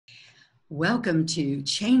Welcome to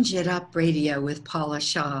Change It Up Radio with Paula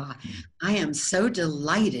Shaw. I am so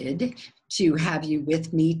delighted to have you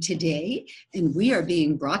with me today, and we are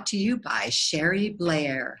being brought to you by Sherry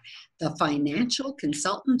Blair, the financial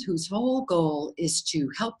consultant whose whole goal is to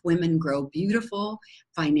help women grow beautiful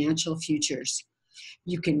financial futures.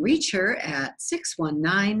 You can reach her at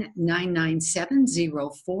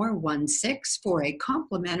 619-997-0416 for a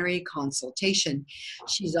complimentary consultation.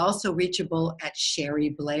 She's also reachable at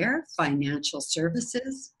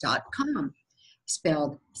sherryblairfinancialservices.com,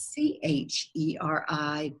 spelled CHERIBLAIR,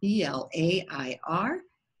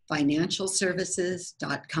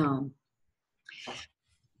 financialservices.com.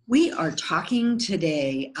 We are talking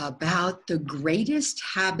today about the greatest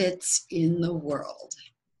habits in the world.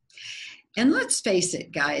 And let's face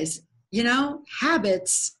it, guys,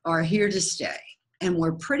 habits are here to stay, and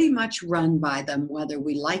we're pretty much run by them, whether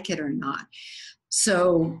we like it or not.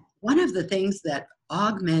 So one of the things that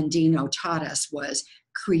Mandino taught us was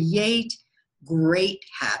create great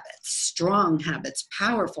habits, strong habits,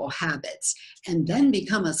 powerful habits, and then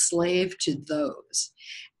become a slave to those.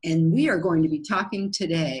 And we are going to be talking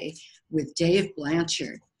today with Dave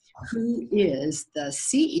Blanchard, who is the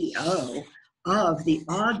CEO of the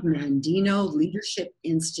Mandino Leadership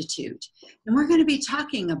Institute. And we're going to be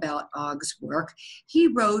talking about Og's work. He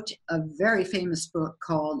wrote a very famous book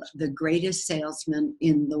called The Greatest Salesman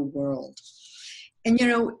in the World. And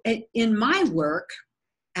in my work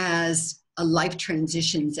as a life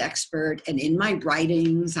transitions expert and in my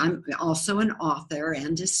writings, I'm also an author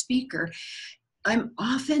and a speaker. I'm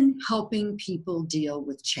often helping people deal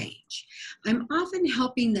with change. I'm often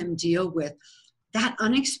helping them deal with that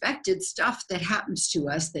unexpected stuff that happens to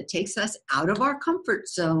us that takes us out of our comfort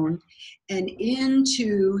zone and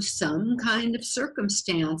into some kind of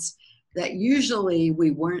circumstance that usually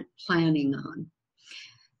we weren't planning on.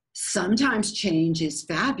 Sometimes change is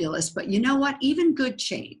fabulous, but you know what? Even good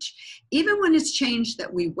change, even when it's change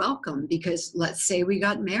that we welcome, because let's say we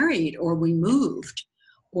got married or we moved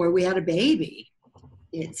or we had a baby,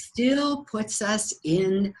 it still puts us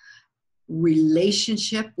in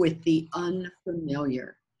relationship with the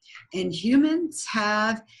unfamiliar. And humans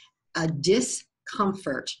have a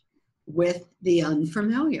discomfort with the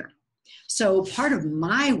unfamiliar. So part of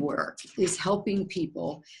my work is helping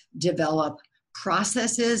people develop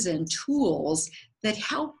processes and tools that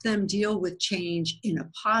help them deal with change in a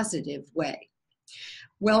positive way.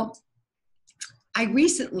 Well, I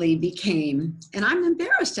recently became, and I'm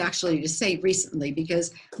embarrassed actually to say recently,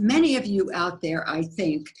 because many of you out there, I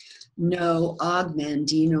think, know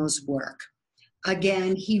Mandino's work.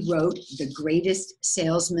 Again, he wrote The Greatest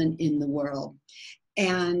Salesman in the World.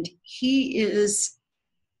 And he is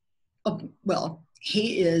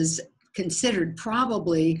considered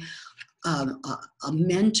probably a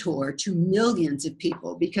mentor to millions of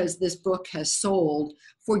people, because this book has sold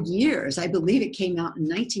for years. I believe it came out in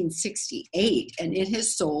 1968, and it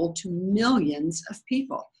has sold to millions of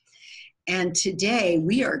people. And today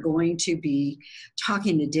we are going to be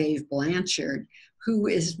talking to Dave Blanchard, who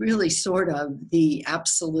is really sort of the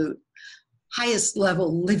absolute highest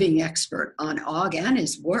level living expert on Og and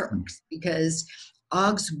his works, because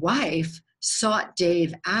Og's wife sought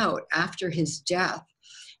Dave out after his death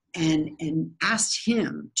and asked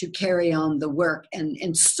him to carry on the work.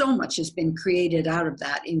 And so much has been created out of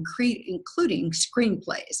that, including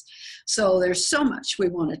screenplays. So there's so much we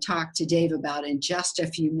want to talk to Dave about in just a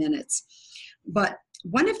few minutes. But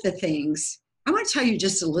one of the things, I want to tell you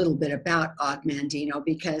just a little bit about Mandino,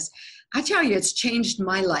 because I tell you, it's changed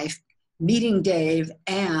my life meeting Dave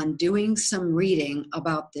and doing some reading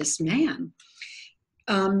about this man.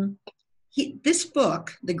 This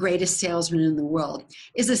book, The Greatest Salesman in the World,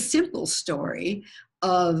 is a simple story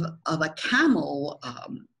of a camel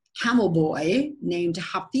boy named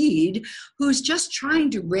Hafid, who's just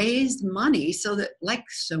trying to raise money so that, like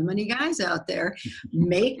so many guys out there,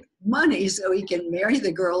 make money so he can marry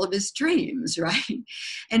the girl of his dreams, right?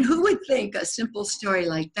 And who would think a simple story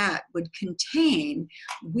like that would contain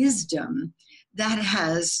wisdom that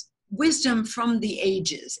has wisdom from the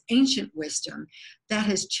ages, ancient wisdom that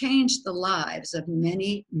has changed the lives of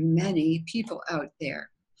many, many people out there.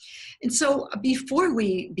 And so before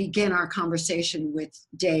we begin our conversation with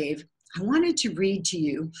Dave, I wanted to read to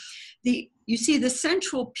you you see, the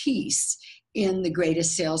central piece in The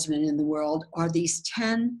Greatest Salesman in the World are these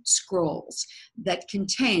 10 scrolls that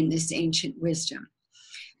contain this ancient wisdom.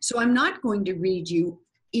 So I'm not going to read you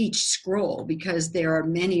each scroll because there are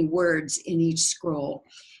many words in each scroll.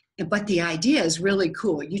 But the idea is really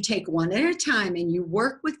cool. You take one at a time and you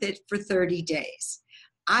work with it for 30 days.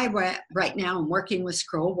 Right now I'm working with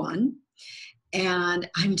scroll 1. And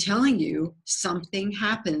I'm telling you, something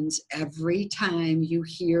happens every time you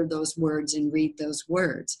hear those words and read those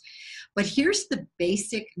words. But here's the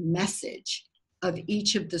basic message of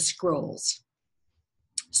each of the scrolls.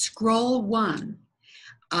 Scroll 1,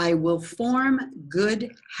 I will form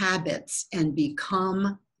good habits and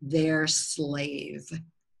become their slave.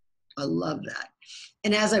 I love that.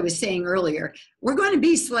 And as I was saying earlier, we're going to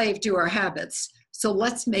be slave to our habits, so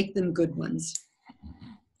let's make them good ones.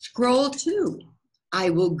 Scroll 2, I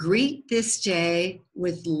will greet this day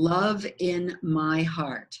with love in my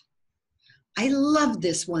heart. I love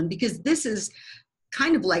this one because this is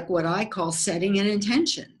kind of like what I call setting an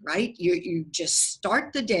intention, right? You just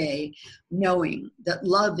start the day knowing that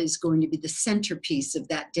love is going to be the centerpiece of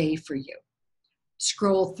that day for you.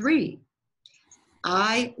 Scroll 3,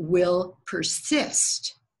 I will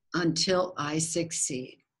persist until I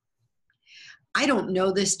succeed. I don't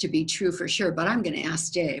know this to be true for sure, but I'm going to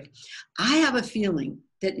ask Dave. I have a feeling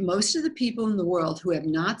that most of the people in the world who have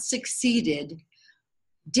not succeeded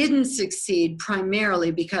didn't succeed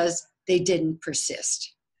primarily because they didn't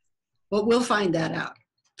persist. But we'll find that out.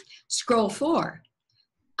 Scroll 4,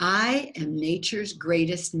 I am nature's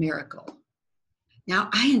greatest miracle. Now,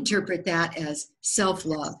 I interpret that as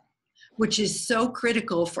self-love, which is so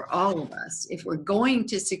critical for all of us. If we're going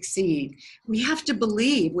to succeed, we have to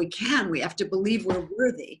believe we can. We have to believe we're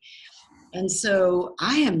worthy. And so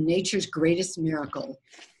I am nature's greatest miracle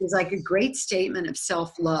is like a great statement of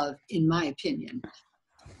self-love, in my opinion.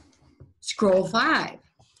 Scroll 5,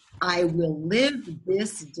 I will live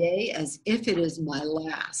this day as if it is my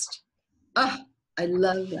last. Oh, I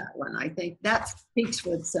love that one. I think that speaks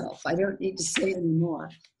for itself. I don't need to say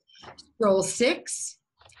anymore. Scroll 6,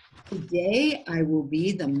 today I will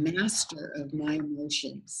be the master of my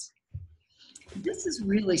emotions. This is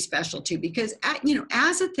really special too, because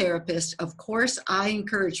as a therapist, of course, I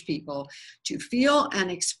encourage people to feel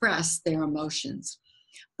and express their emotions.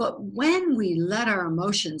 But when we let our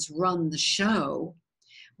emotions run the show,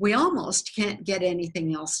 we almost can't get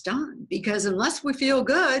anything else done, because unless we feel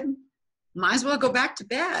good, might as well go back to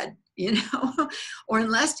bed, or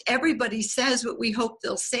unless everybody says what we hope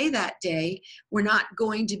they'll say that day, we're not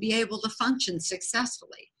going to be able to function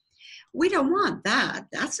successfully. We don't want that.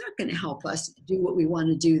 That's not going to help us do what we want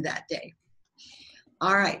to do that day.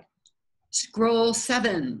 All right, scroll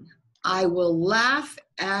 7, I will laugh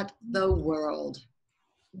at the world.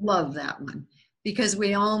 Love that one, because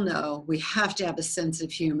we all know we have to have a sense of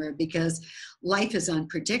humor, because life is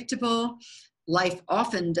unpredictable. Life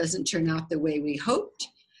often doesn't turn out the way we hoped.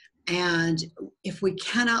 And if we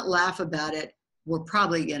cannot laugh about it, we're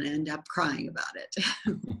probably going to end up crying about it.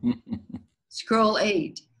 Scroll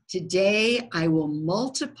 8, today I will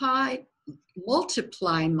multiply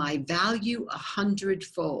my value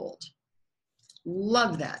 100-fold.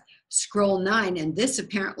 Love that. Scroll 9, and this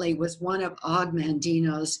apparently was one of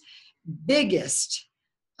Mandino's biggest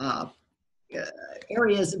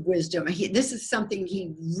areas of wisdom. This is something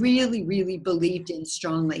he really, really believed in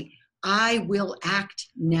strongly. I will act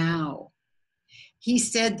now. He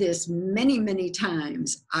said this many, many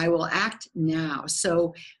times. I will act now.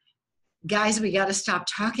 So, guys, we got to stop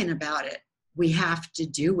talking about it. We have to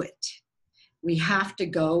do it. We have to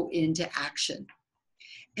go into action.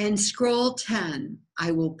 And scroll 10,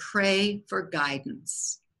 I will pray for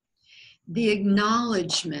guidance. The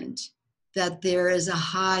acknowledgement that there is a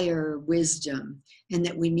higher wisdom and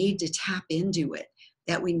that we need to tap into it,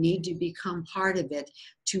 that we need to become part of it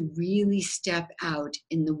to really step out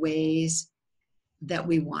in the ways that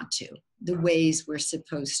we want to, the ways we're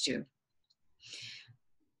supposed to.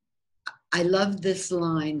 I love this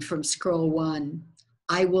line from scroll 1,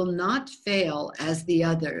 I will not fail as the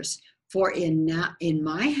others, for in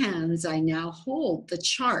my hands I now hold the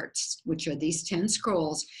charts, which are these 10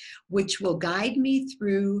 scrolls, which will guide me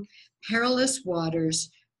through perilous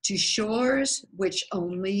waters to shores which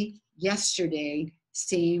only yesterday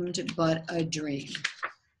seemed but a dream.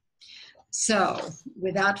 So,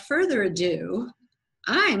 without further ado,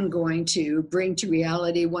 I'm going to bring to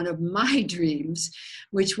reality one of my dreams,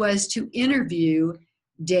 which was to interview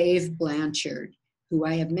Dave Blanchard, who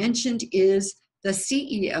I have mentioned is the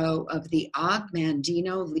CEO of the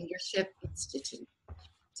Mandino Leadership Institute.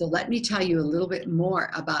 So let me tell you a little bit more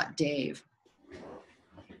about Dave.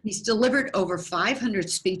 He's delivered over 500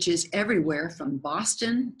 speeches everywhere from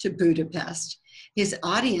Boston to Budapest. His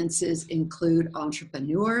audiences include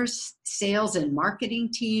entrepreneurs, sales and marketing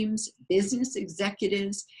teams, business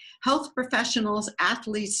executives, health professionals,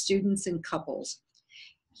 athletes, students, and couples.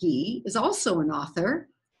 He is also an author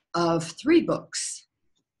of 3 books,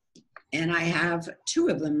 and I have 2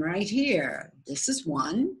 of them right here. This is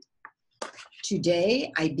one,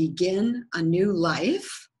 Today I begin a new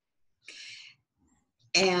life,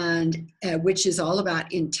 and which is all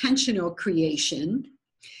about intentional creation.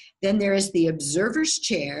 Then there is the observer's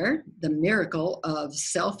chair, the miracle of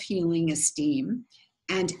self-healing esteem,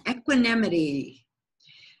 and equanimity,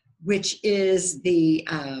 which is the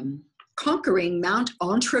conquering Mount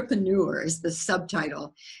Entrepreneur is the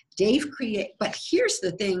subtitle. But here's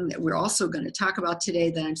the thing that we're also going to talk about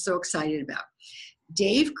today that I'm so excited about.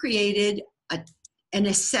 Dave created an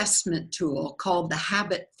assessment tool called the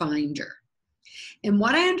Habit Finder. And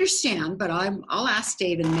what I understand, but I'll ask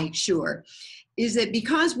Dave and make sure, is that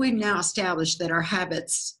because we've now established that our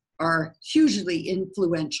habits are hugely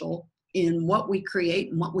influential in what we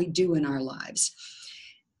create and what we do in our lives,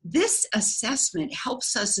 this assessment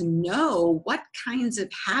helps us know what kinds of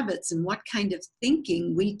habits and what kind of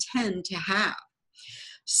thinking we tend to have.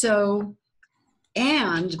 So,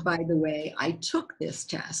 and by the way, I took this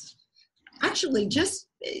test, actually just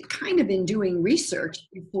kind of in doing research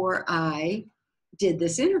before I did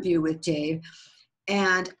this interview with Dave,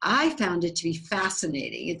 and I found it to be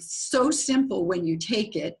fascinating. It's so simple when you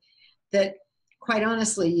take it that, quite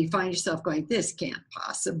honestly, you find yourself going, this can't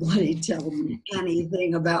possibly tell me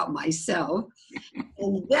anything about myself.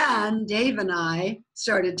 And then Dave and I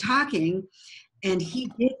started talking, and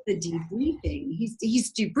he did the debriefing.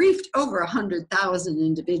 He's debriefed over 100,000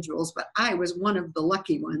 individuals, but I was one of the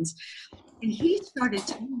lucky ones. And he started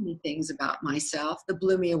telling me things about myself that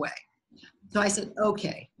blew me away. So I said,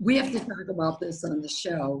 okay, we have to talk about this on the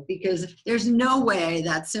show, because there's no way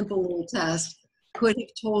that simple little test could have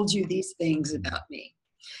told you these things about me.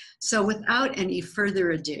 So without any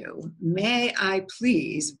further ado, may I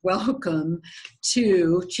please welcome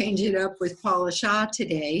to Change It Up with Paula Shaw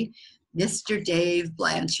today, Mr. Dave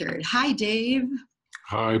Blanchard. Hi, Dave.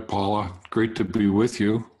 Hi, Paula. Great to be with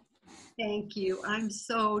you. Thank you. I'm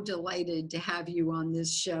so delighted to have you on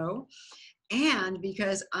this show. And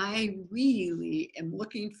because I really am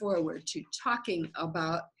looking forward to talking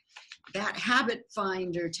about that Habit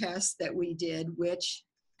Finder test that we did, which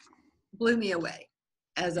blew me away,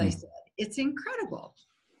 as I said. It's incredible.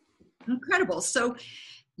 Incredible. So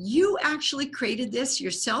you actually created this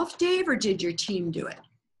yourself, Dave, or did your team do it?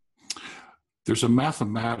 There's a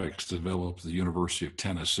mathematics developed at the University of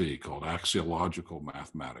Tennessee called axiological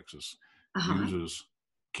mathematics. It uses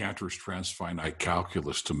Cantor's transfinite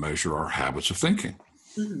calculus to measure our habits of thinking.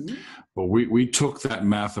 Mm-hmm. But we took that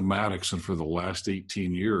mathematics and for the last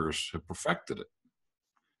 18 years have perfected it.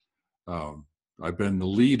 I've been the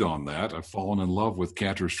lead on that. I've fallen in love with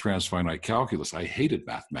Cantor's transfinite calculus. I hated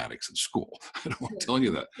mathematics in school. I don't want to tell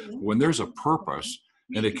you that. When there's a purpose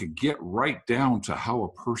and it can get right down to how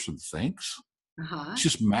a person thinks, it's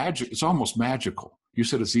just magic. It's almost magical. You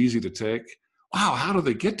said it's easy to take. Wow, how do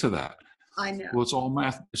they get to that? I know. Well, it's all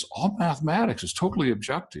math. It's all mathematics. It's totally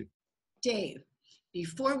objective. Dave,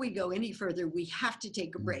 before we go any further, we have to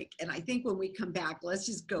take a break. And I think when we come back, let's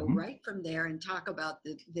just go right from there and talk about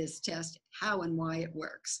this test, how and why it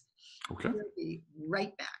works. Okay. We'll be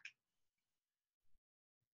right back.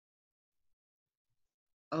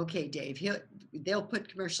 Okay, Dave, they'll put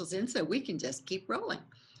commercials in so we can just keep rolling.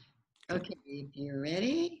 Okay, if you're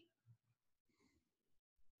ready.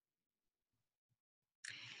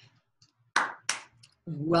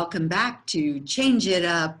 Welcome back to Change It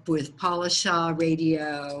Up with Paula Shaw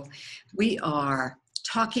Radio. We are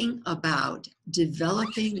talking about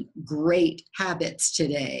developing great habits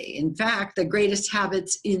today. In fact, the greatest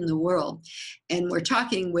habits in the world. And we're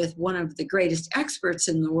talking with one of the greatest experts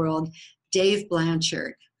in the world, Dave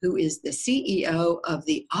Blanchard, who is the CEO of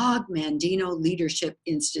the Mandino Leadership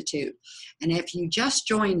Institute. And if you just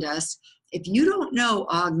joined us, if you don't know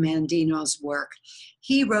Mandino's work,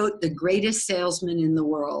 he wrote The Greatest Salesman in the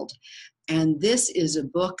World. And this is a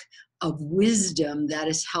book of wisdom that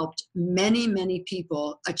has helped many, many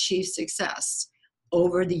people achieve success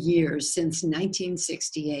over the years since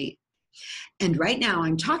 1968. And right now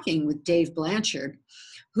I'm talking with Dave Blanchard,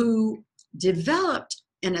 who developed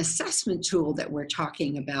an assessment tool that we're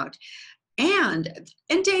talking about. And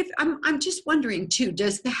Dave, I'm just wondering too,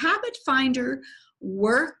 does the Habit Finder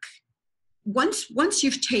work once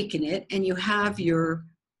you've taken it and you have your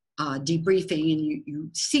debriefing and you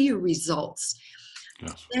see your results?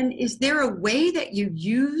 Yes. And is there a way that you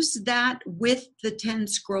use that with the 10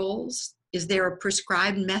 scrolls? Is there a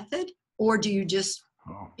prescribed method, or do you just,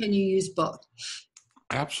 can you use both?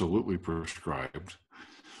 Absolutely prescribed.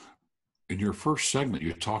 In your first segment,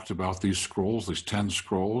 you talked about these scrolls, these 10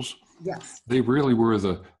 scrolls. Yes. They really were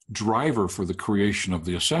the driver for the creation of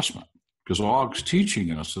the assessment, because Aug's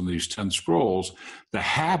teaching us in these 10 scrolls the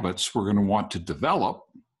habits we're going to want to develop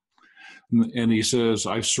And he says,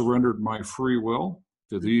 I surrendered my free will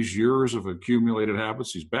to these years of accumulated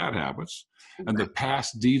habits, these bad habits, and the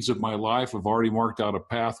past deeds of my life have already marked out a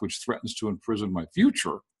path which threatens to imprison my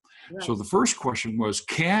future. Right. So the first question was,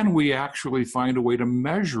 can we actually find a way to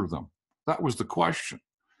measure them? That was the question.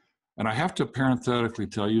 And I have to parenthetically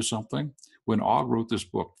tell you something. When Og wrote this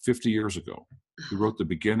book 50 years ago, he wrote the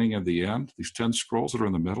beginning and the end, these 10 scrolls that are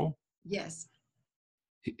in the middle. Yes.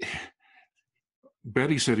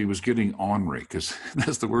 Betty said he was getting ornery, because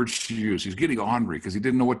that's the word she used. He's getting ornery because he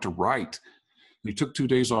didn't know what to write. He took 2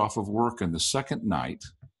 days off of work, and the second night,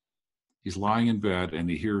 he's lying in bed and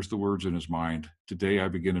he hears the words in his mind, today I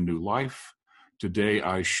begin a new life. Today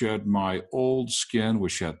I shed my old skin,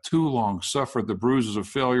 which had too long suffered the bruises of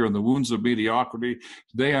failure and the wounds of mediocrity.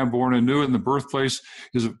 Today I'm born anew, and the birthplace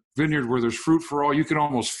is a vineyard where there's fruit for all. You can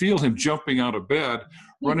almost feel him jumping out of bed,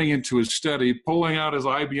 running into his study, pulling out his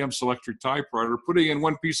IBM Selectric typewriter, putting in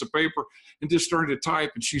one piece of paper, and just starting to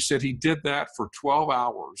type. And she said he did that for 12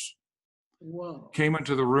 hours. Whoa. Came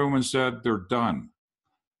into the room and said, they're done.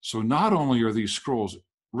 So not only are these scrolls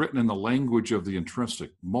written in the language of the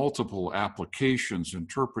intrinsic, multiple applications,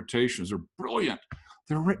 interpretations, they're brilliant.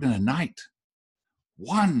 They're written in a night.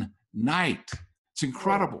 One night. It's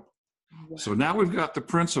incredible. Wow. So now we've got the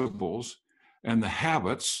principles and the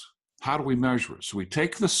habits. How do we measure it? So we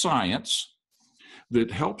take the science that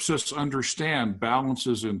helps us understand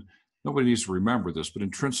balances in, nobody needs to remember this, but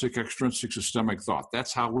intrinsic, extrinsic, systemic thought.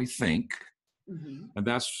 That's how we think. Mm-hmm. And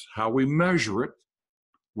that's how we measure it.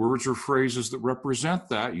 Words or phrases that represent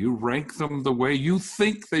that, you rank them the way you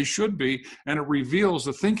think they should be, and it reveals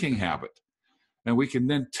the thinking habit. And we can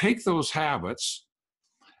then take those habits,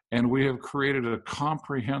 and we have created a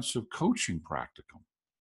comprehensive coaching practicum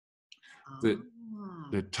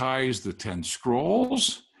that ties the 10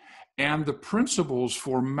 scrolls and the principles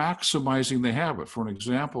for maximizing the habit. For an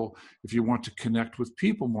example, if you want to connect with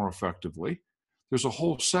people more effectively, there's a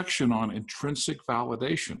whole section on intrinsic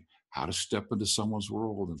validation. How to step into someone's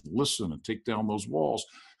world and listen and take down those walls,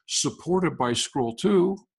 supported by scroll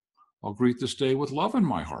 2. I'll greet this day with love in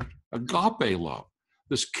my heart, agape love,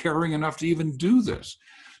 this caring enough to even do this.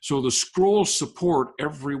 So the scrolls support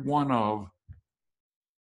every one of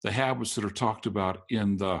the habits that are talked about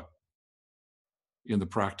in the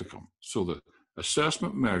practicum. So the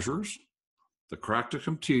assessment measures, the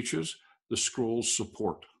practicum teaches, the scrolls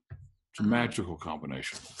support. It's a magical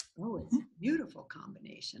combination. Oh, it's a beautiful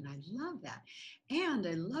combination. I love that. And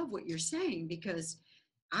I love what you're saying, because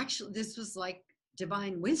actually this was like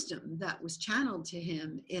divine wisdom that was channeled to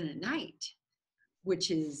him in a night,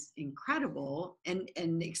 which is incredible and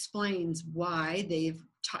explains why they've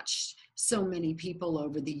touched so many people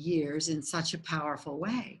over the years in such a powerful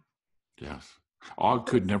way. Yes. Og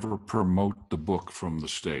could never promote the book from the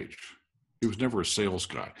stage. He was never a sales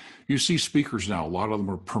guy. You see speakers now, a lot of them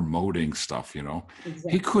are promoting stuff, you know.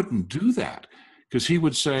 Exactly. He couldn't do that because he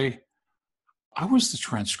would say, I was the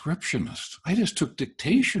transcriptionist. I just took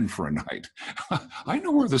dictation for a night. I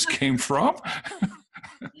know where this came from.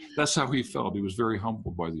 That's how he felt. He was very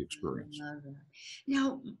humbled by the experience. I love that.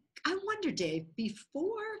 Now, I wonder, Dave,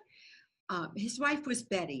 before his wife was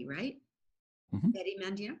Betty, right? Mm-hmm. Betty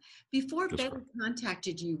Mandino. Before That's Betty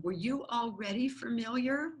contacted you, were you already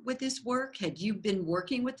familiar with this work? Had you been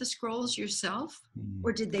working with the scrolls yourself,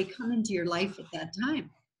 or did they come into your life at that time?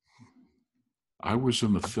 I was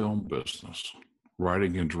in the film business,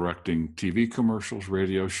 writing and directing TV commercials,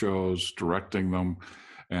 radio shows, directing them,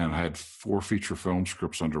 and I had 4 feature film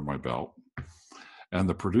scripts under my belt. And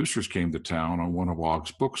the producers came to town on one of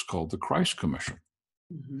Og's books called The Christ Commission.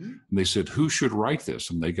 Mm-hmm. And they said, who should write this?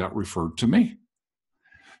 And they got referred to me.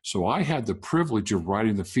 So I had the privilege of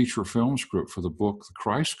writing the feature film script for the book, The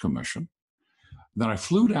Christ Commission. Then I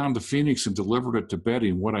flew down to Phoenix and delivered it to Betty.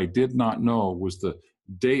 And what I did not know was the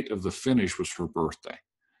date of the finish was her birthday.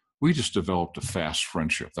 We just developed a fast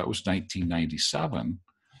friendship. That was 1997.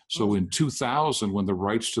 So in 2000, when the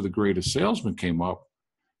rights to The Greatest Salesman came up,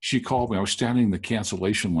 she called me. I was standing in the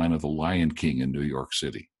cancellation line of the Lion King in New York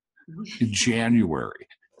City in January.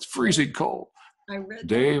 It's freezing cold. I read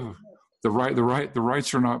Dave, the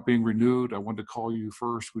rights are not being renewed. I wanted to call you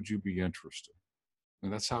first. Would you be interested?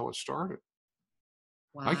 And that's how it started.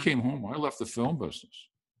 Wow. I came home. I left the film business.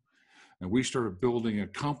 And we started building a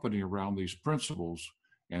company around these principles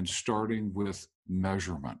and starting with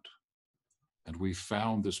measurement. And we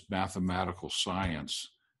found this mathematical science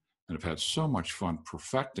and have had so much fun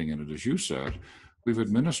perfecting it. As you said, we've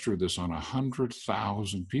administered this on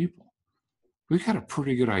 100,000 people. We've got a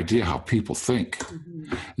pretty good idea how people think.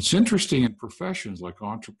 Mm-hmm. It's interesting in professions like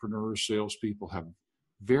entrepreneurs, salespeople have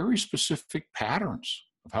very specific patterns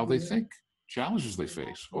of how they think, challenges they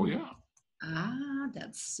face. Oh, yeah. Ah,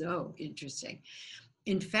 that's so interesting.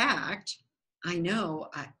 In fact, I know,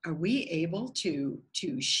 are we able to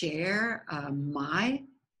share my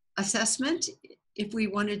assessment if we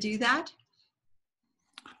want to do that?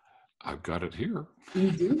 I've got it here.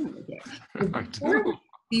 You do have it there. Well, I do.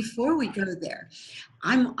 before we go there,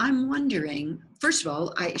 I'm wondering, first of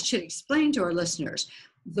all, I should explain to our listeners,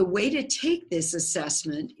 the way to take this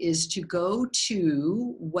assessment is to go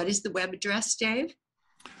to, what is the web address, Dave?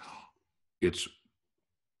 It's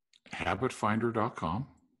habitfinder.com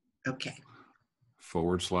Okay.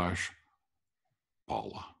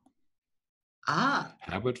 /Paula. Ah,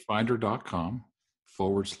 habitfinder.com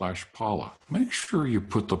 /Paula. Make sure you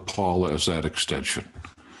put the Paula as that extension.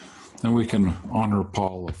 And we can honor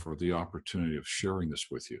Paula for the opportunity of sharing this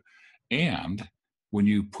with you. And when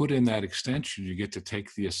you put in that extension, you get to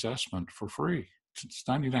take the assessment for free. It's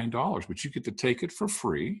 $99, but you get to take it for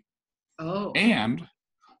free. oh. And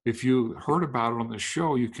if you heard about it on the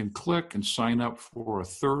show, you can click and sign up for a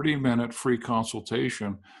 30-minute free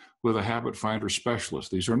consultation with a Habit Finder specialist.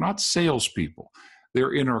 These are not salespeople.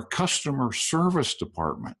 They're in our customer service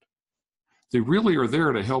department. They really are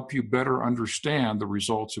there to help you better understand the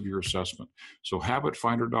results of your assessment. So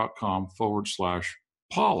habitfinder.com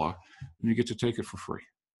 /Paula, and you get to take it for free.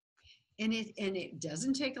 And it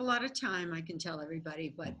doesn't take a lot of time, I can tell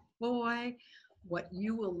everybody, but boy, what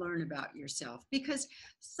you will learn about yourself. Because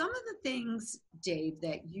some of the things, Dave,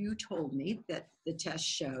 that you told me that the test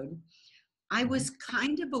showed, I was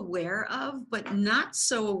kind of aware of, but not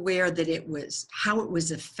so aware that it was how it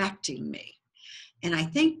was affecting me. And I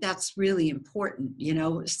think that's really important. You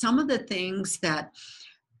know, some of the things that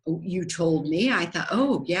you told me, I thought,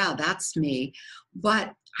 oh, yeah, that's me.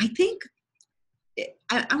 But I think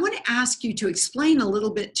I want to ask you to explain a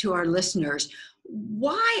little bit to our listeners,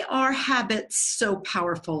 why are habits so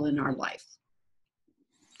powerful in our life?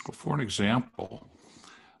 Well, for an example,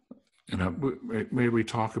 maybe we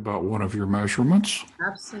talk about one of your measurements.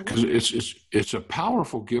 Absolutely. Because it's a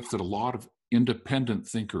powerful gift that a lot of independent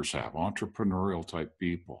thinkers have, entrepreneurial type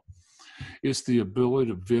people. It's the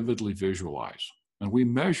ability to vividly visualize. And we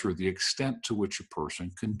measure the extent to which a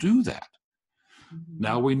person can do that. Mm-hmm.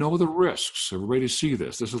 Now we know the risks. Everybody see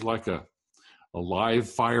this. This is like a live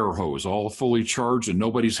fire hose, all fully charged and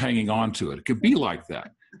nobody's hanging on to it. It could be like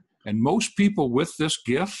that. And most people with this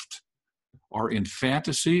gift are in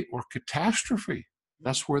fantasy or catastrophe.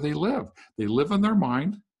 That's where they live. They live in their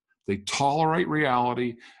mind. They tolerate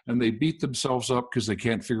reality, and they beat themselves up because they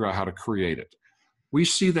can't figure out how to create it. We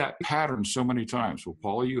see that pattern so many times. Well,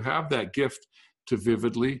 Paula, you have that gift to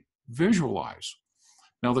vividly visualize.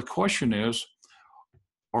 Now, the question is,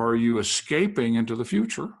 are you escaping into the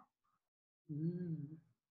future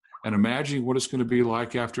and imagining what it's going to be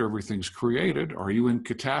like after everything's created? Are you in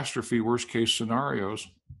catastrophe, worst case scenarios?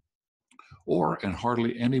 Or, and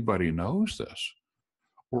hardly anybody knows this,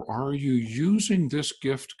 or are you using this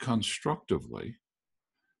gift constructively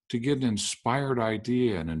to get an inspired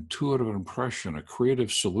idea, an intuitive impression, a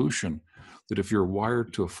creative solution that if you're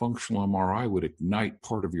wired to a functional MRI would ignite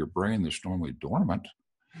part of your brain that's normally dormant,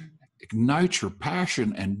 ignite your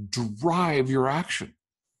passion and drive your action?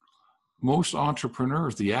 Most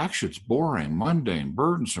entrepreneurs, the action's boring, mundane,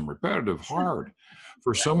 burdensome, repetitive, hard.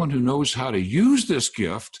 For someone who knows how to use this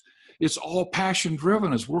gift, it's all passion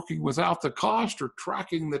driven. It's working without the cost or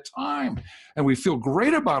tracking the time. And we feel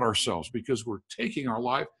great about ourselves because we're taking our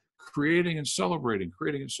life, creating and celebrating.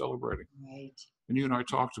 Right. And you and I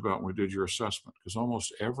talked about when we did your assessment, because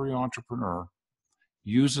almost every entrepreneur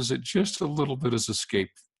uses it just a little bit as escape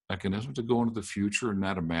mechanism to go into the future and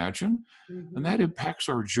not imagine. Mm-hmm. And that impacts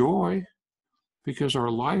our joy because our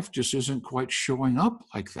life just isn't quite showing up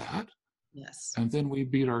like that. Yes. And then we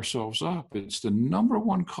beat ourselves up. It's the number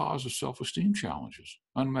one cause of self-esteem challenges,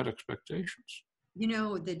 unmet expectations. You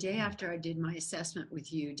know, the day after I did my assessment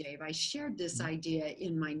with you, Dave, I shared this idea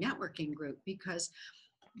in my networking group because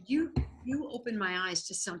you opened my eyes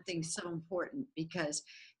to something so important. Because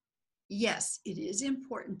yes, it is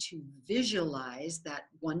important to visualize that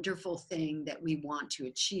wonderful thing that we want to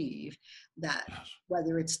achieve, that yes,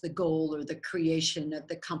 whether it's the goal or the creation of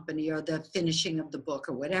the company or the finishing of the book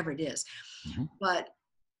or whatever it is. Mm-hmm. But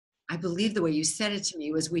I believe the way you said it to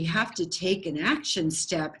me was we have to take an action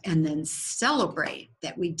step and then celebrate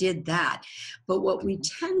that we did that. But what we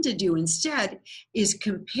tend to do instead is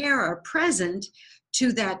compare our present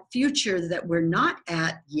to that future that we're not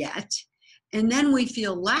at yet. And then we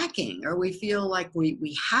feel lacking, or we feel like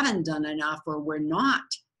we haven't done enough, or we're not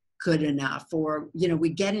good enough, or, you know, we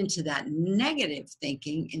get into that negative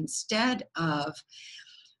thinking instead of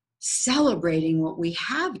celebrating what we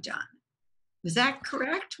have done. Is that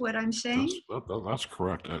correct, what I'm saying? That's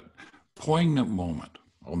correct. poignant moment.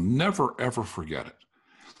 I'll never, ever forget it.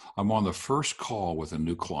 I'm on the first call with a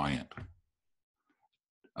new client.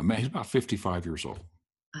 A man, he's about 55 years old.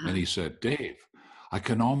 And he said, Dave, I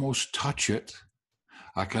can almost touch it.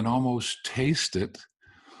 I can almost taste it.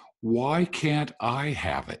 Why can't I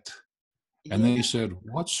have it? And then he said,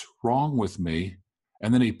 what's wrong with me?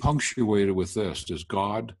 And then he punctuated with this, does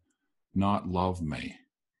God not love me?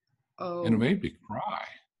 Oh. And it made me cry.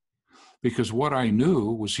 Because what I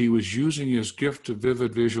knew was he was using his gift of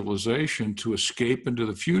vivid visualization to escape into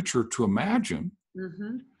the future, to imagine,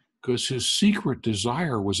 because his secret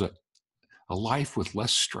desire was a life with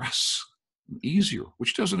less stress, easier,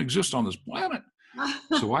 which doesn't exist on this planet.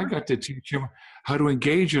 So I got to teach him how to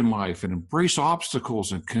engage in life and embrace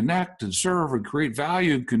obstacles and connect and serve and create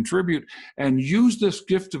value and contribute and use this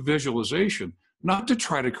gift of visualization, not to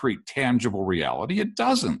try to create tangible reality. It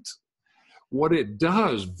doesn't. What it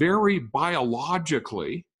does very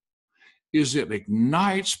biologically is it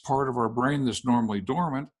ignites part of our brain that's normally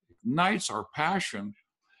dormant, ignites our passion,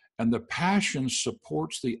 and the passion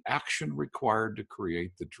supports the action required to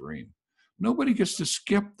create the dream. Nobody gets to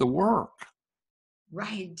skip the work.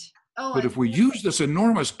 Right. But if we use this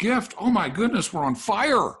enormous gift, oh my goodness, we're on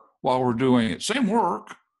fire while we're doing it. Same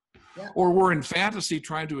work. Yeah. Or we're in fantasy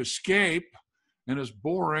trying to escape, and it's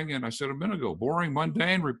boring. And I said a minute ago, boring,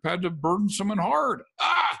 mundane, repetitive, burdensome, and hard.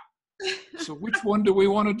 So which one do we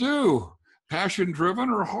want to do? Passion-driven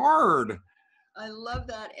or hard? I love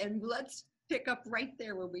that. And let's pick up right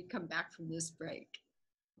there when we come back from this break.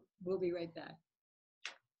 We'll be right back.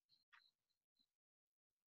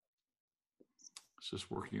 Is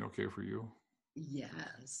this working okay for you?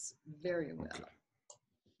 Yes, very well. Okay.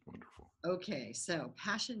 Wonderful. Okay, so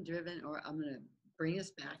passion-driven, or I'm going to bring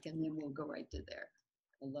us back and then we'll go right to there.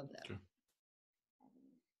 I love that. Okay.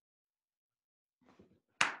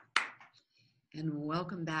 And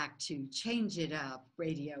welcome back to Change It Up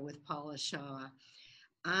Radio with Paula Shaw.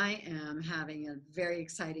 I am having a very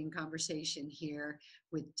exciting conversation here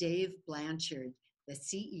with Dave Blanchard, the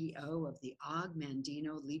CEO of the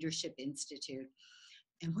Mandino Leadership Institute.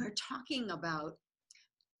 And we're talking about,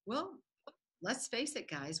 well, let's face it,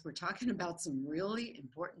 guys, we're talking about some really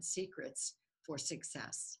important secrets for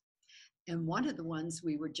success. And one of the ones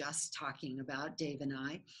we were just talking about, Dave and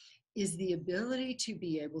I, is the ability to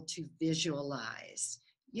be able to visualize,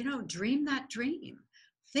 dream that dream.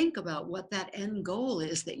 Think about what that end goal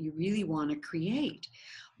is that you really want to create.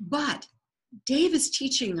 But Dave is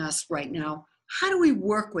teaching us right now, how do we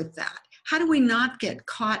work with that? How do we not get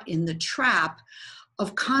caught in the trap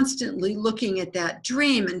of constantly looking at that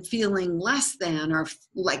dream and feeling less than or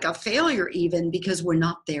like a failure even because we're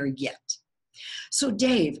not there yet? So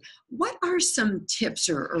Dave, what are some tips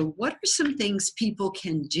or what are some things people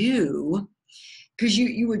can do? Because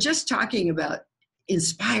you were just talking about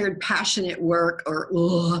inspired, passionate work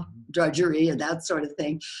or drudgery and that sort of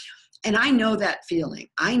thing. And I know that feeling.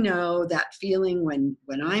 I know that feeling when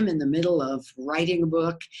I'm in the middle of writing a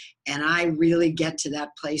book and I really get to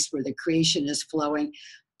that place where the creation is flowing,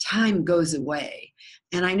 time goes away.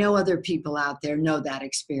 And I know other people out there know that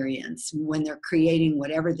experience when they're creating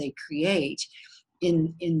whatever they create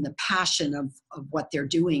in the passion of what they're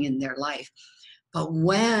doing in their life. But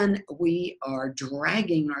when we are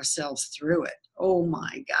dragging ourselves through it, oh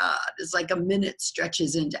my God, it's like a minute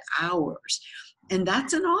stretches into hours. And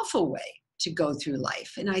that's an awful way to go through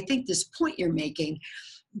life. And I think this point you're making,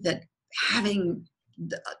 that having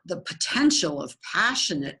the potential of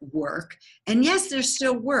passionate work, and yes, there's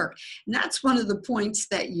still work. And that's one of the points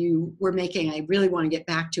that you were making I really want to get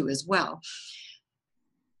back to as well.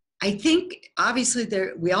 I think obviously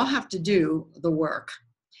we all have to do the work,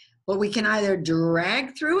 but we can either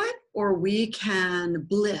drag through it or we can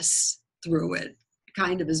bliss through it,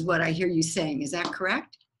 kind of is what I hear you saying. Is that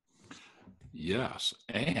correct? Yes,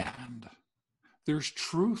 and there's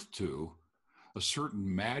truth to a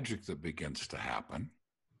certain magic that begins to happen,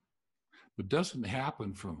 but doesn't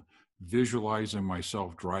happen from visualizing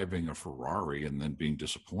myself driving a Ferrari and then being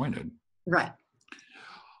disappointed. Right.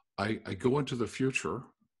 I go into the future,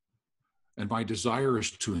 and my desire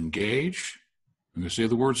is to engage. I'm going to say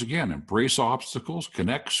the words again: embrace obstacles,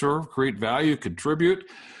 connect, serve, create value, contribute.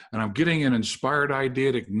 And I'm getting an inspired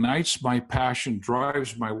idea that ignites my passion,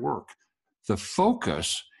 drives my work. The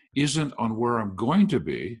focus isn't on where I'm going to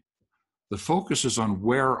be. The focus is on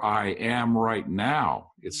where I am right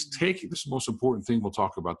now. It's taking, this is the most important thing we'll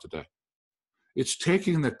talk about today. It's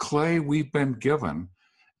taking the clay we've been given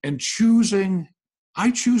and choosing,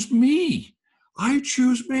 I choose me. I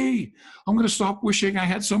choose me. I'm going to stop wishing I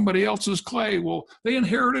had somebody else's clay. Well, they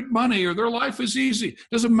inherited money or their life is easy.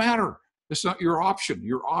 Doesn't matter. It's not your option.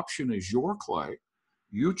 Your option is your clay.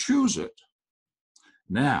 You choose it.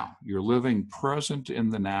 Now, you're living present in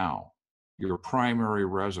the now, your primary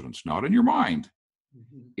residence, not in your mind,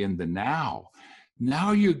 in the now.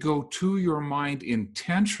 Now you go to your mind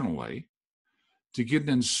intentionally to get an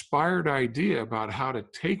inspired idea about how to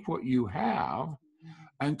take what you have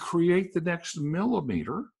and create the next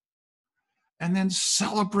millimeter, and then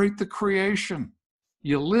celebrate the creation.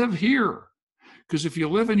 You live here. Because if you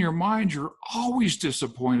live in your mind, you're always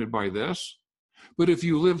disappointed by this. But if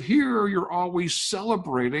you live here, you're always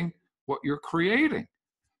celebrating what you're creating.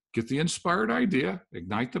 Get the inspired idea,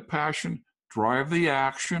 ignite the passion, drive the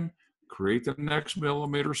action, create the next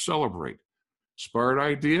millimeter, celebrate. Inspired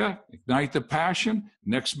idea, ignite the passion,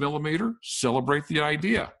 next millimeter, celebrate the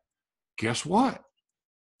idea. Guess what?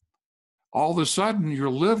 All of a sudden, you're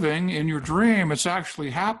living in your dream. It's actually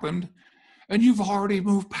happened, and you've already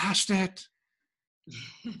moved past it.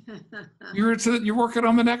 You're working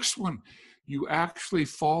on the next one. You actually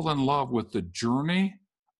fall in love with the journey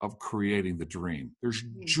of creating the dream. There's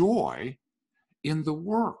joy in the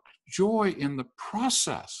work, joy in the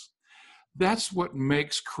process. That's what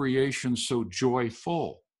makes creation so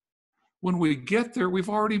joyful. When we get there, we've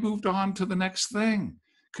already moved on to the next thing,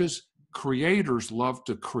 because creators love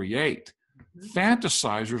to create.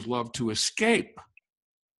 Fantasizers love to escape.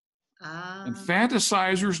 And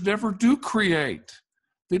fantasizers never do create.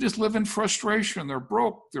 They just live in frustration. They're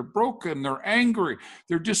broken, they're angry,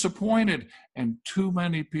 they're disappointed. And too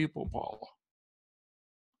many people, Paula,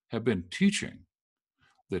 have been teaching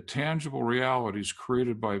the tangible realities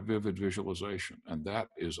created by vivid visualization. And that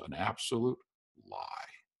is an absolute lie.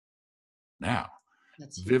 Now,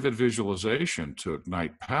 vivid visualization to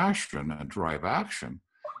ignite passion and drive action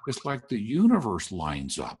is like the universe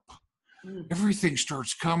lines up. Everything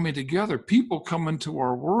starts coming together. People come into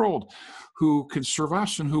our world who can serve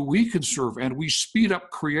us and who we can serve, and we speed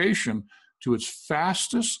up creation to its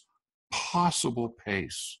fastest possible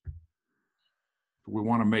pace. We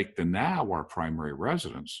want to make the now our primary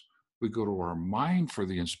residence. We go to our mind for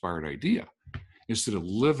the inspired idea instead of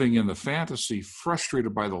living in the fantasy,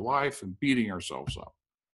 frustrated by the life and beating ourselves up.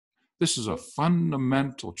 This is a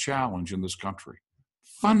fundamental challenge in this country.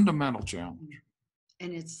 Fundamental challenge.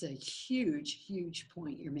 And it's a huge, huge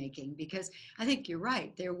point you're making, because I think you're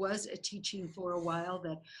right. There was a teaching for a while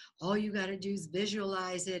that all you got to do is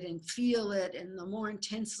visualize it and feel it. And the more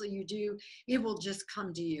intensely you do, it will just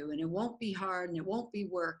come to you, and it won't be hard and it won't be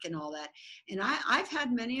work and all that. And I've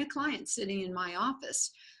had many a client sitting in my office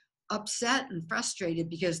upset and frustrated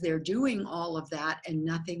because they're doing all of that and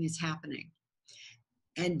nothing is happening.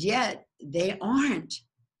 And yet they aren't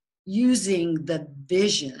using the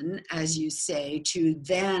vision, as you say, to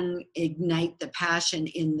then ignite the passion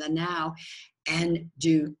in the now and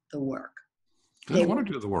do the work. They don't want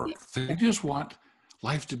to do the work. They just want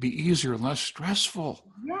life to be easier and less stressful.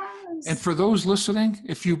 Yes. And for those listening,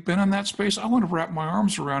 if you've been in that space, I want to wrap my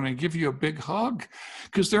arms around and give you a big hug,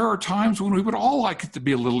 because there are times when we would all like it to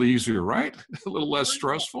be a little easier, right? A little less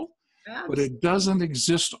stressful. But it doesn't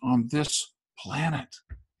exist on this planet.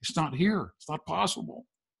 It's not here. It's not possible.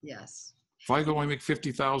 Yes. If I could only make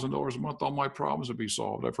 $50,000 a month, all my problems would be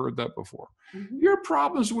solved. I've heard that before. Your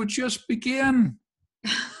problems would just begin.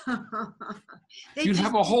 You'd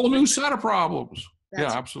have a whole new set of problems.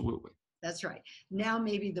 Yeah, absolutely. That's right. Now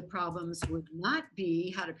maybe the problems would not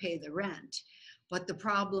be how to pay the rent, but the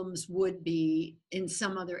problems would be in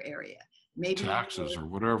some other area. Maybe taxes or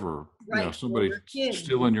whatever. Right, yeah, somebody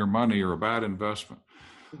stealing your money or a bad investment.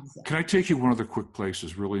 Exactly. Can I take you one other quick place?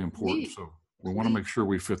 Is really important. Please. So we want to make sure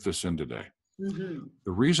we fit this in today. The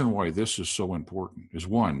reason why this is so important is,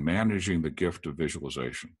 one, managing the gift of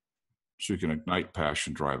visualization so you can ignite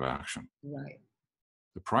passion, drive action. Right.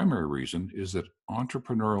 The primary reason is that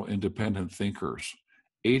entrepreneurial independent thinkers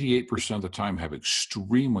 88% of the time have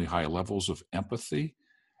extremely high levels of empathy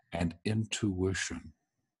and intuition.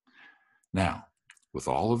 Now, with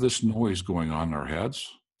all of this noise going on in our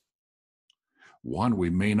heads, one, we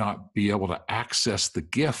may not be able to access the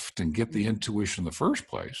gift and get the intuition in the first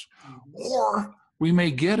place, or we may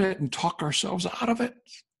get it and talk ourselves out of it.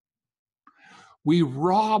 We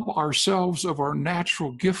rob ourselves of our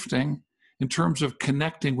natural gifting in terms of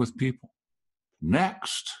connecting with people.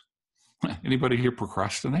 Next, anybody here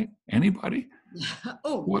procrastinate? Anybody?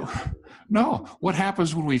 No. What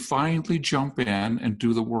happens when we finally jump in and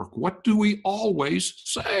do the work? What do we always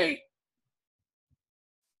say?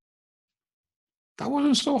 That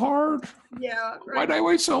wasn't so hard. Yeah. Right. Why'd I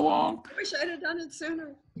wait so long? I wish I'd have done it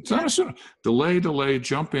sooner. Delay,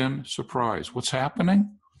 jump in, surprise. What's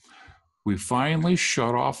happening? We finally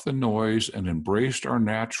shut off the noise and embraced our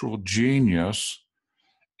natural genius,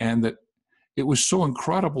 and that it was so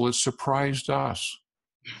incredible it surprised us.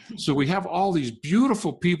 So we have all these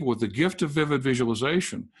beautiful people with the gift of vivid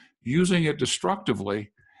visualization using it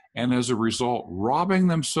destructively, and as a result, robbing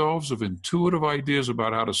themselves of intuitive ideas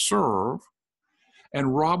about how to serve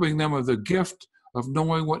and robbing them of the gift of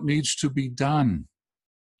knowing what needs to be done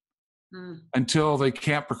until they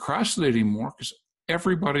can't procrastinate anymore, because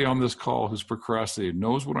everybody on this call who's procrastinated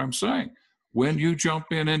knows what I'm saying. When you jump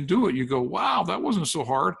in and do it, you go, wow, that wasn't so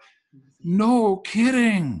hard. No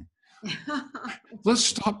kidding. Let's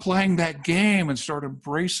stop playing that game and start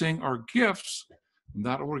embracing our gifts. And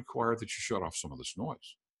that will require that you shut off some of this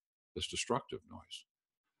noise, this destructive noise.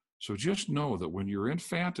 So just know that when you're in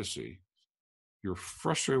fantasy, you're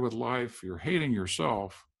frustrated with life, you're hating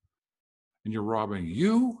yourself, and you're robbing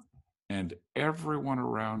you and everyone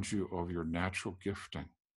around you of your natural gifting.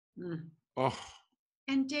 Oh.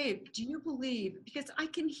 And Dave, do you believe, because I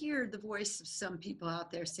can hear the voice of some people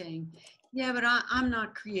out there saying, yeah, but I'm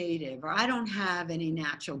not creative, or I don't have any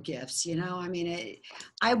natural gifts, you know? I mean,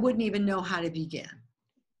 I wouldn't even know how to begin.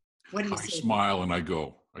 What do you say? I smile and I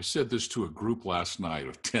go, I said this to a group last night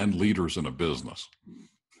of 10 leaders in a business.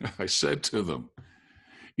 I said to them,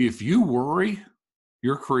 if you worry,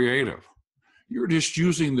 you're creative. You're just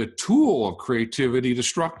using the tool of creativity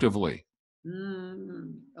destructively.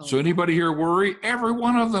 So anybody here worry? Every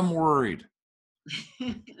one of them worried.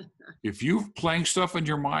 If you're playing stuff in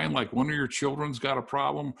your mind, like one of your children's got a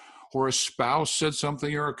problem, or a spouse said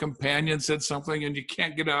something, or a companion said something, and you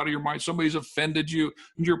can't get out of your mind, somebody's offended you,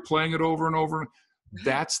 and you're playing it over and over,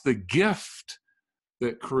 that's the gift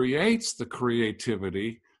that creates the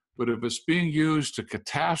creativity. But if it's being used to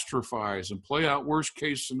catastrophize and play out worst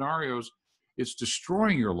case scenarios, it's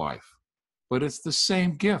destroying your life. But it's the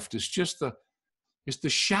same gift. It's just the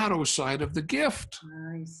shadow side of the gift.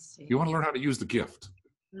 I see. You want to learn how to use the gift.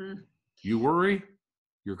 You worry,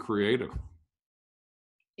 you're creative.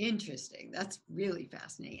 Interesting. That's really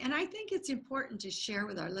fascinating. And I think it's important to share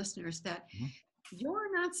with our listeners that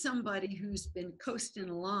you're not somebody who's been coasting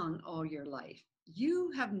along all your life.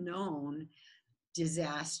 You have known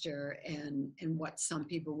disaster and what some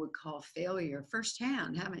people would call failure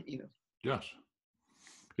firsthand, haven't you? Yes.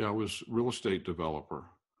 Yeah, I was a real estate developer,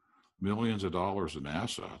 millions of dollars in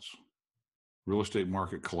assets. Real estate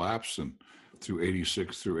market collapsed and through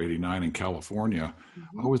 86 through 89 in California.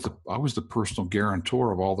 I was the personal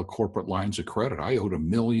guarantor of all the corporate lines of credit. I owed $1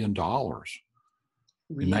 million.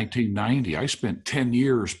 Really? In 1990. I spent 10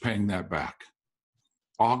 years paying that back.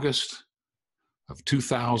 August of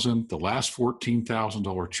 2000, the last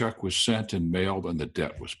 $14,000 check was sent and mailed, and the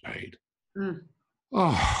debt was paid.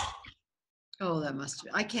 Oh, that must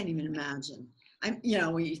be, I can't even imagine.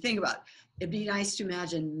 When you think about it, it'd be nice to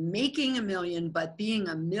imagine making $1 million, but being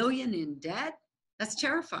 $1 million in debt, that's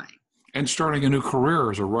terrifying. And starting a new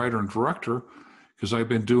career as a writer and director, because I've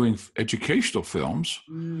been doing educational films,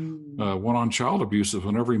 one on child abuse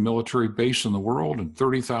on every military base in the world and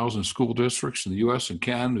 30,000 school districts in the U.S. and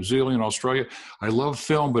Canada, New Zealand, and Australia. I love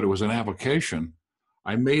film, but it was an avocation.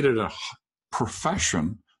 I made it a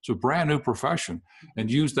profession. It's a brand new profession, and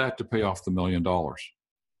used that to pay off the $1 million.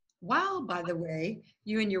 Wow, by the way,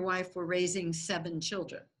 you and your wife were raising 7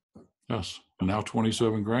 children. Yes, and now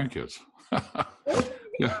 27 grandkids.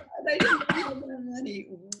 Yeah. I didn't have that many.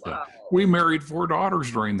 Wow. Yeah. We married 4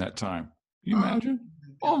 daughters during that time. Can you imagine?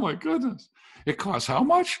 Oh my goodness. It costs how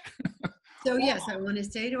much? So yes, I want to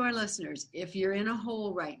say to our listeners, if you're in a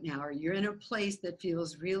hole right now, or you're in a place that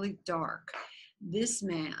feels really dark, this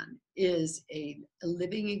man is a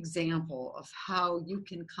living example of how you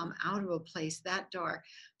can come out of a place that dark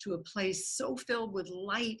to a place so filled with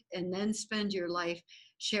light, and then spend your life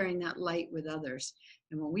sharing that light with others.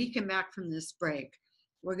 And when we come back from this break,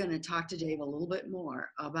 we're going to talk to Dave a little bit more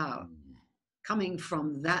about coming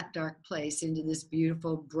from that dark place into this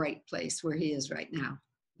beautiful, bright place where he is right now.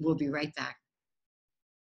 We'll be right back.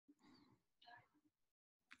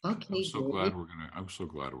 Okay. I'm so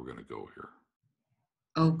glad we're gonna go here.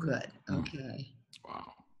 Oh, good. Okay.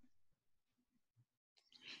 Wow.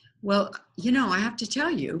 Well, I have to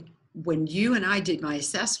tell you, when you and I did my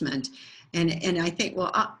assessment, and I think,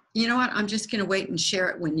 well, you know what? I'm just going to wait and share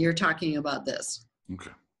it when you're talking about this.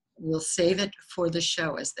 Okay. We'll save it for the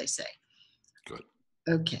show, as they say. Good.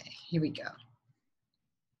 Okay, here we go.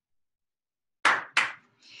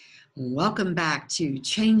 Welcome back to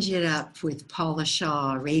Change It Up with Paula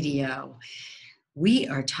Shaw Radio. We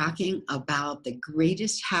are talking about the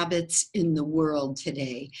greatest habits in the world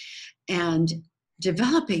today, and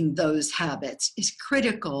developing those habits is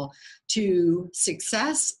critical to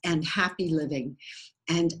success and happy living.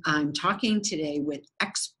 And I'm talking today with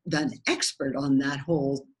an expert on that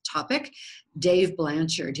whole topic, Dave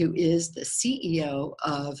Blanchard, who is the CEO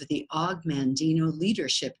of the Mandino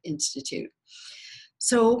Leadership Institute.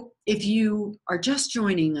 So if you are just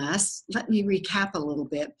joining us, let me recap a little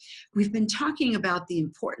bit. We've been talking about the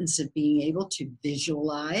importance of being able to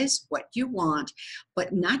visualize what you want,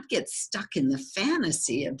 but not get stuck in the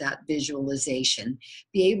fantasy of that visualization.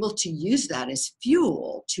 Be able to use that as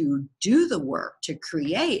fuel to do the work, to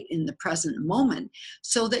create in the present moment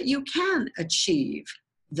so that you can achieve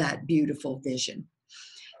that beautiful vision.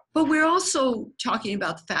 But we're also talking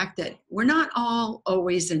about the fact that we're not all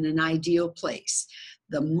always in an ideal place.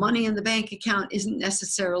 The money in the bank account isn't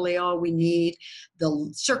necessarily all we need.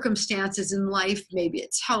 The circumstances in life, maybe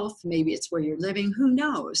it's health, maybe it's where you're living, who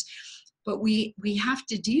knows? But we have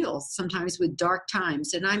to deal sometimes with dark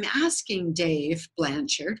times. And I'm asking Dave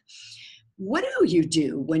Blanchard, what do you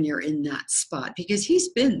do when you're in that spot? Because he's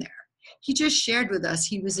been there. He just shared with us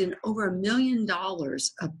he was in over $1 million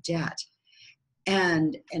of debt.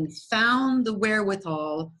 And found the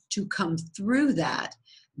wherewithal to come through that,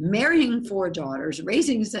 marrying 4 daughters,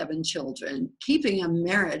 raising 7 children, keeping a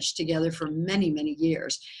marriage together for many, many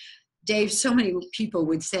years. Dave, so many people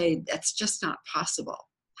would say that's just not possible.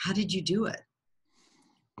 How did you do it?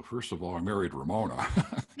 Well, first of all, I married Ramona.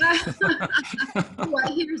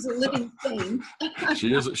 Well, here's a living saint.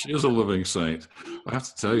 She is a living saint. I have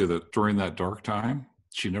to tell you that during that dark time,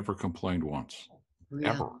 she never complained once,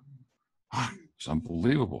 ever. It's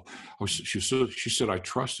unbelievable. She said, I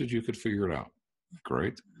trusted you could figure it out.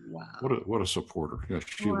 Great. Wow. What a supporter. Yeah,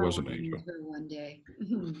 she was an angel. One day.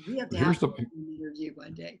 We have to have an interview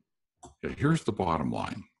one day. Yeah, here's the bottom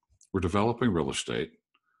line. We're developing real estate,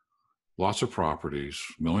 lots of properties,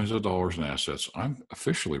 millions of dollars in assets. I'm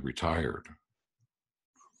officially retired.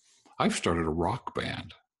 I've started a rock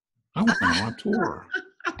band. I went on tour.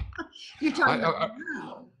 You're talking about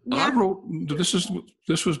I wrote, this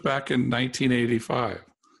was back in 1985.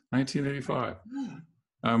 1985.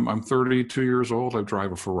 I'm 32 years old. I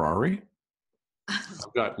drive a Ferrari.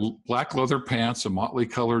 I've got black leather pants, a motley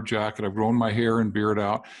colored jacket. I've grown my hair and beard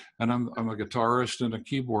out, and I'm a guitarist and a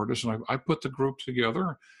keyboardist. And I put the group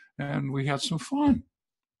together, and we had some fun.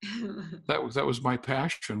 That was my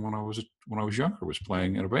passion when I was younger, was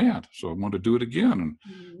playing in a band. So I wanted to do it again,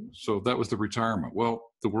 and so that was the retirement.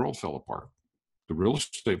 Well, the world fell apart. The real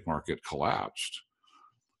estate market collapsed,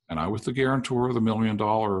 and I was the guarantor of the $1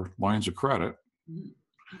 million lines of credit.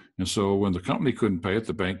 And so when the company couldn't pay it,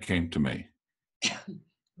 the bank came to me.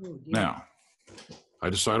 Now, I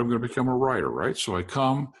decided I'm going to become a writer, right? So I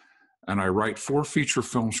come and I write 4 feature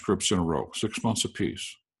film scripts in a row, 6 months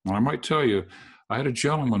apiece. And I might tell you, I had a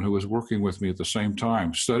gentleman who was working with me at the same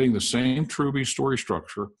time, studying the same Truby story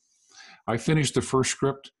structure. I finished the first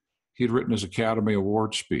script. He'd written his Academy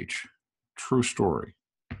Award speech. True story.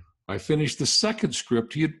 I finished the second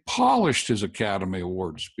script. He had polished his Academy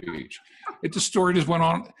Award speech. The story just went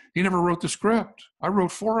on. He never wrote the script. I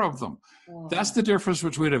wrote 4 of them. Oh. That's the difference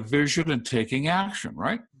between a vision and taking action,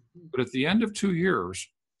 right? But at the end of 2 years,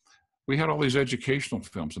 we had all these educational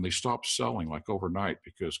films, and they stopped selling like overnight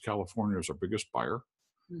because California was our biggest buyer,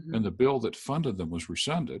 and the bill that funded them was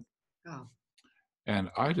rescinded. Oh. And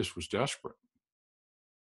I just was desperate.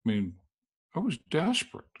 I mean, I was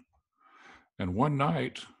desperate. And one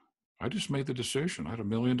night, I just made the decision. I had $1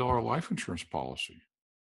 million life insurance policy,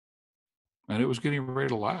 and it was getting ready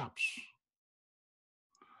to lapse.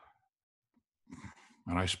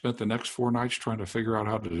 And I spent the next 4 nights trying to figure out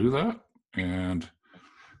how to do that, and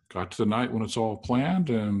got to the night when it's all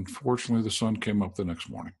planned, and fortunately, the sun came up the next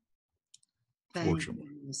morning. Fortunately.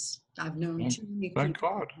 I've known too many people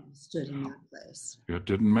who stood in that place. It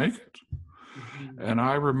didn't make it. And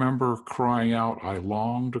I remember crying out, I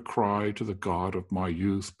long to cry to the God of my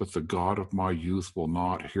youth, but the God of my youth will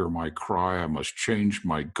not hear my cry. I must change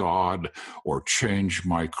my God or change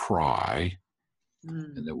my cry.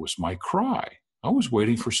 And it was my cry. I was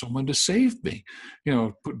waiting for someone to save me,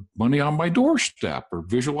 put money on my doorstep or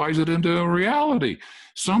visualize it into a reality.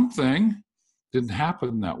 Something didn't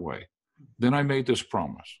happen that way. Then I made this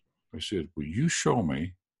promise. I said, will you show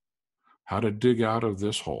me how to dig out of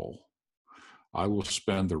this hole? I will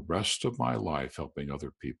spend the rest of my life helping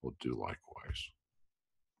other people do likewise.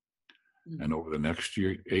 And over the next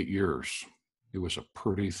 8 years, it was a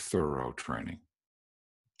pretty thorough training.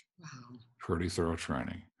 Wow. Pretty thorough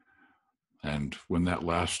training. And when that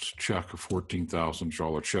last check, a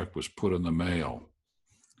 $14,000 check, was put in the mail,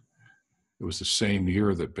 it was the same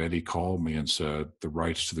year that Betty called me and said, the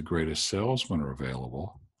rights to the greatest salesman are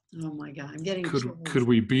available. Oh my God, I'm getting Could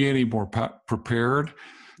we be any more prepared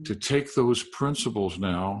to take those principles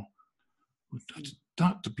now,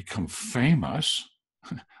 not to become famous,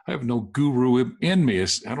 I have no guru in me.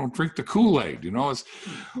 I don't drink the Kool-Aid. It's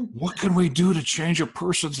what can we do to change a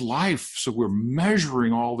person's life? So we're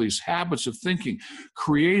measuring all these habits of thinking,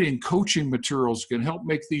 creating coaching materials can help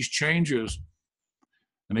make these changes.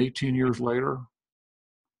 And 18 years later,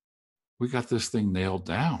 we got this thing nailed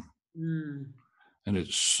down. And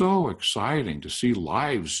it's so exciting to see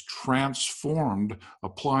lives transformed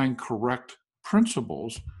applying correct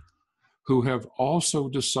principles who have also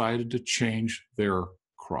decided to change their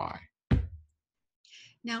cry.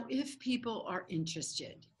 Now, if people are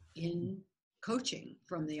interested in coaching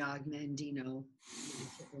from the Mandino Leadership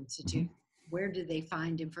Institute, where do they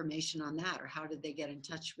find information on that, or how did they get in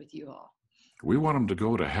touch with you all? We want them to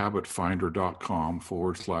go to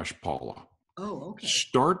habitfinder.com/Paula. Oh, okay.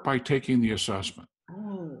 Start by taking the assessment.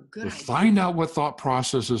 Oh, good idea. Find out what thought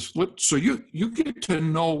processes, so you get to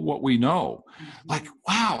know what we know. Like,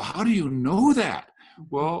 wow, how do you know that?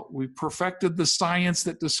 Well, we perfected the science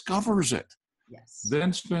that discovers it. Yes.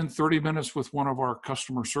 Then spend 30 minutes with one of our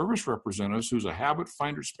customer service representatives who's a habit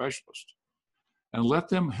finder specialist, and let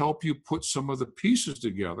them help you put some of the pieces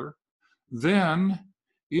together. Then,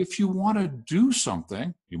 if you want to do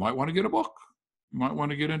something, you might want to get a book. You might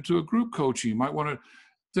want to get into a group coaching. You might want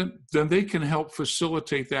to, then they can help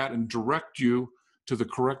facilitate that and direct you to the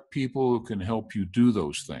correct people who can help you do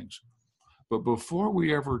those things. But before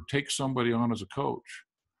we ever take somebody on as a coach,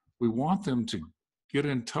 we want them to get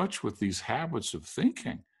in touch with these habits of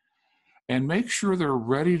thinking and make sure they're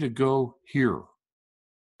ready to go here.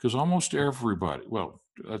 Because almost everybody,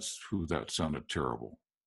 that sounded terrible.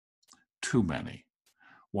 Too many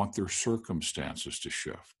want their circumstances to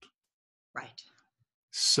shift. Right.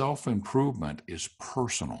 Self-improvement is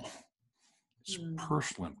personal. It's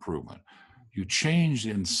personal improvement. You change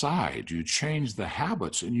inside, you change the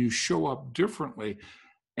habits, and you show up differently,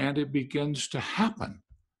 and it begins to happen.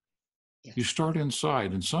 Yes. You start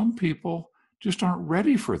inside, and some people just aren't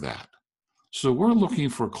ready for that. So we're looking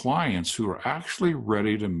for clients who are actually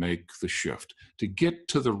ready to make the shift, to get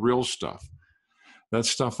to the real stuff. That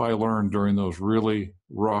stuff I learned during those really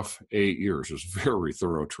rough 8 years. It was very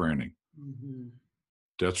thorough training.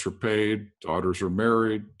 Debts are paid, daughters are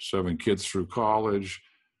married, 7 kids through college.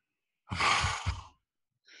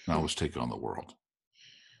 Now let's take on the world.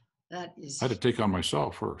 That is. I had to take on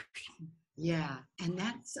myself first. Yeah, and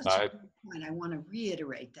that's such a good point. I want to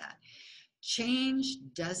reiterate that. Change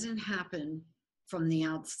doesn't happen from the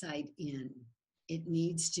outside in. It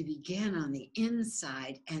needs to begin on the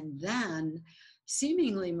inside, and then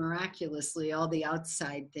seemingly miraculously, all the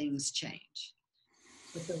outside things change.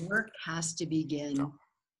 But the work has to begin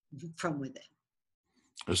from within.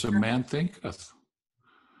 As a man thinketh.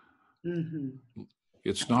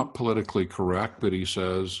 It's not politically correct, but he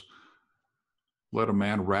says, let a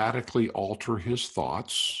man radically alter his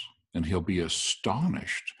thoughts, and he'll be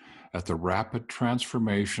astonished at the rapid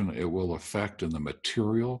transformation it will affect in the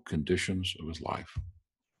material conditions of his life.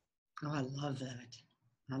 Oh, I love that.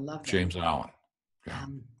 I love that. James Allen. Yeah,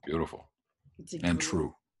 beautiful. It's a and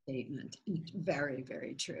true statement. Very,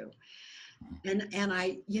 very true. And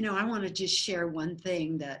I want to just share one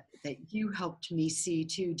thing that you helped me see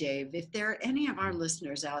too, Dave. If there are any of our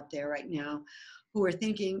listeners out there right now who are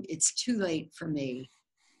thinking it's too late for me,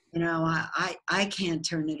 I can't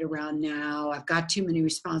turn it around now. I've got too many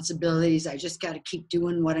responsibilities. I just got to keep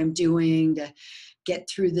doing what I'm doing to get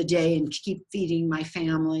through the day and keep feeding my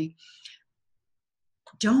family.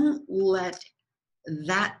 Don't let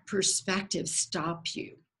that perspective stop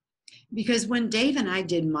you. Because when Dave and I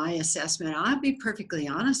did my assessment, I'll be perfectly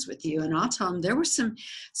honest with you, and I'll tell him there were some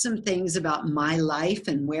things about my life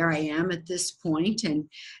and where I am at this point, and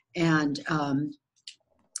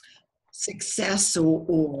success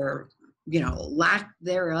or lack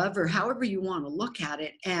thereof, or however you want to look at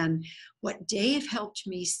it. And what Dave helped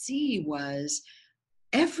me see was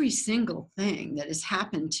every single thing that has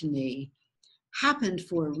happened to me happened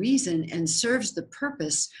for a reason and serves the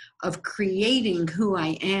purpose of creating who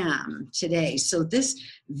I am today. So this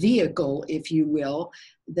vehicle, if you will,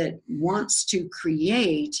 that wants to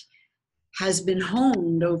create has been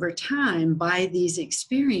honed over time by these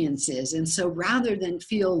experiences. And so rather than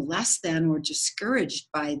feel less than or discouraged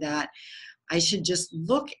by that, I should just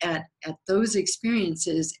look at those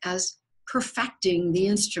experiences as perfecting the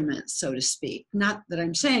instrument, so to speak. Not that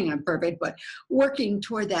I'm saying I'm perfect, but working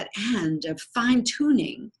toward that end of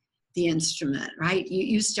fine-tuning the instrument, right?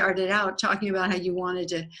 You started out talking about how you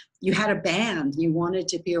had a band, you wanted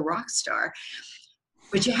to be a rock star,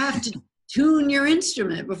 but you have to tune your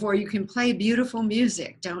instrument before you can play beautiful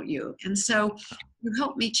music, don't you? And so you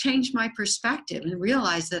helped me change my perspective and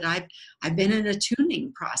realize that I've been in a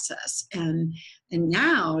tuning process, and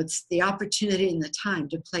now it's the opportunity and the time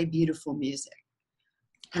to play beautiful music.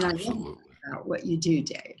 And Absolutely. I love about what you do,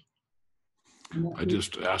 Dave. I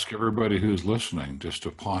just ask everybody who's listening just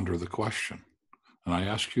to ponder the question. And I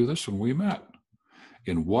asked you this when we met.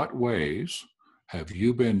 In what ways have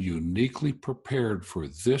you been uniquely prepared for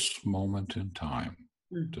this moment in time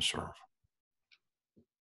to serve?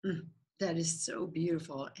 That is so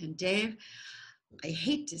beautiful. And Dave, I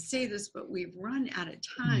hate to say this, but we've run out of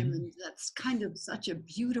time, and that's kind of such a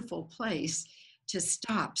beautiful place to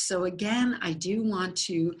stop. So again, I do want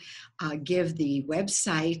to give the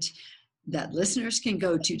website that listeners can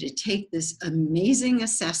go to take this amazing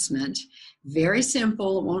assessment. Very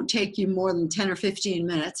simple. It won't take you more than 10 or 15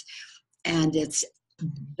 minutes. And it's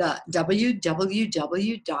the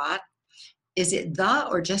www. Is it the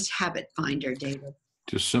or just Habit Finder, David?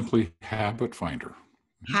 Just simply Habit Finder.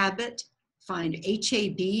 Habit Finder,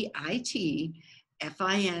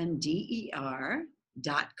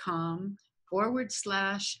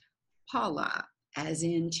 HABITFINDER.com/Paula, as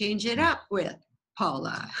in change it up with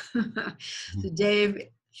Paula. So Dave,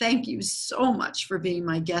 thank you so much for being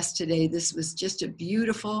my guest today. This was just a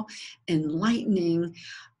beautiful, enlightening,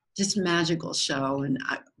 just magical show. And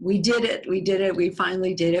we did it. We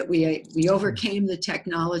finally did it. We overcame the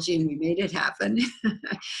technology and we made it happen.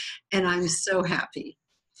 And I'm so happy.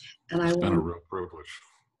 And it's been a real privilege.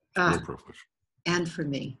 Real privilege. And for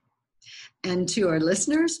me. And to our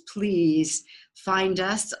listeners, please find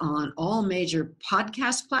us on all major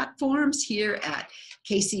podcast platforms here at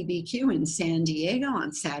KCBQ in San Diego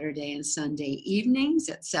on Saturday and Sunday evenings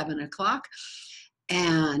at 7 o'clock.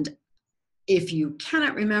 And if you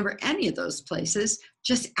cannot remember any of those places,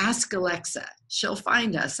 just ask Alexa. She'll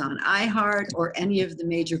find us on iHeart or any of the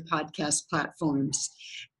major podcast platforms.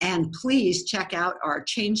 And please check out our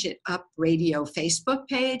Change It Up Radio Facebook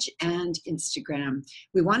page and Instagram.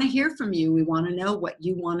 We want to hear from you. We want to know what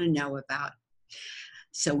you want to know about.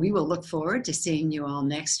 So we will look forward to seeing you all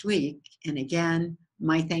next week. And again,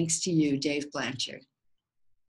 my thanks to you, Dave Blanchard.